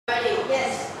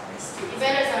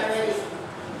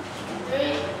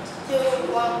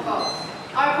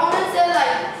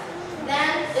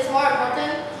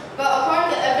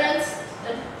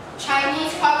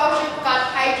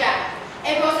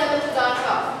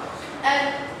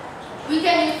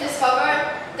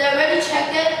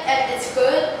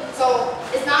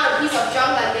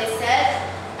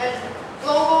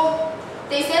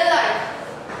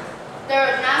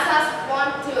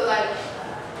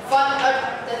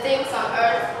things on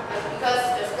Earth because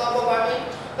there's global warming.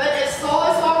 But if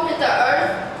solar storm hit the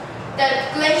Earth,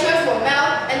 then glaciers will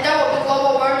melt and there will be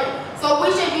global warming. So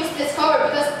we should use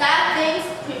Discover because that things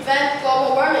prevent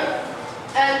global warming.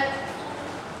 And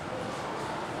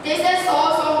they said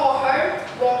solar storm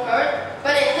won't hurt,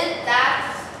 but it hit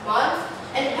that month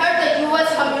and it hurt the U.S.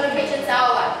 communication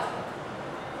satellite.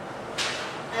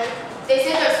 And they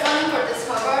say there's funding for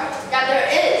Discover. Yeah, there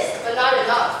is, but not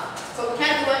enough. So we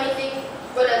can't do anything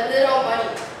with a little money.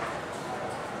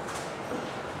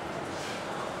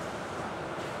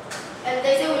 And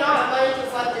they say we don't have money to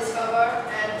fund Discover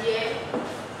and DA.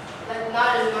 Like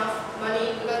not enough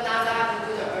money because now they have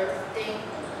to do the Earth thing.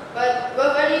 But we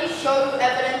already showed you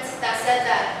evidence that said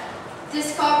that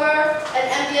Discover and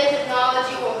MDA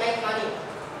technology will make money.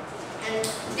 And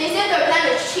they said their plan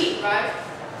is cheap, right?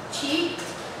 Cheap,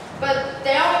 but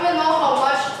they don't even know how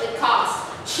much it costs.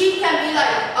 Cheap can be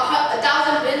like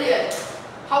 1,000 billion.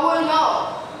 How will you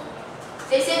know?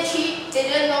 They said cheap, they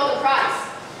didn't know the price.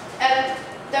 And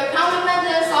their counterplan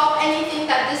didn't solve anything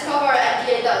that Discover or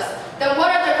MDA does. Then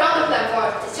what are their counterplan for?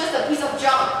 It's just a piece of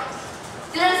junk.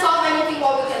 Didn't solve anything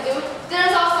what we can do.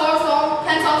 Didn't solve solar storm,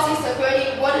 can't solve sea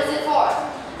security. What is it for?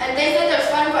 And they said there's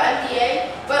funding for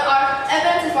MDA, but our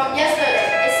evidence is from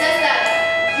yesterday. It says that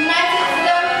United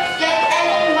Kingdom get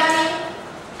any money,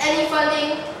 any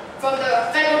funding from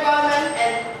the federal government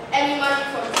and any money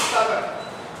from Discover.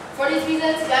 For these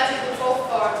reasons, we actually vote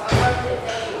for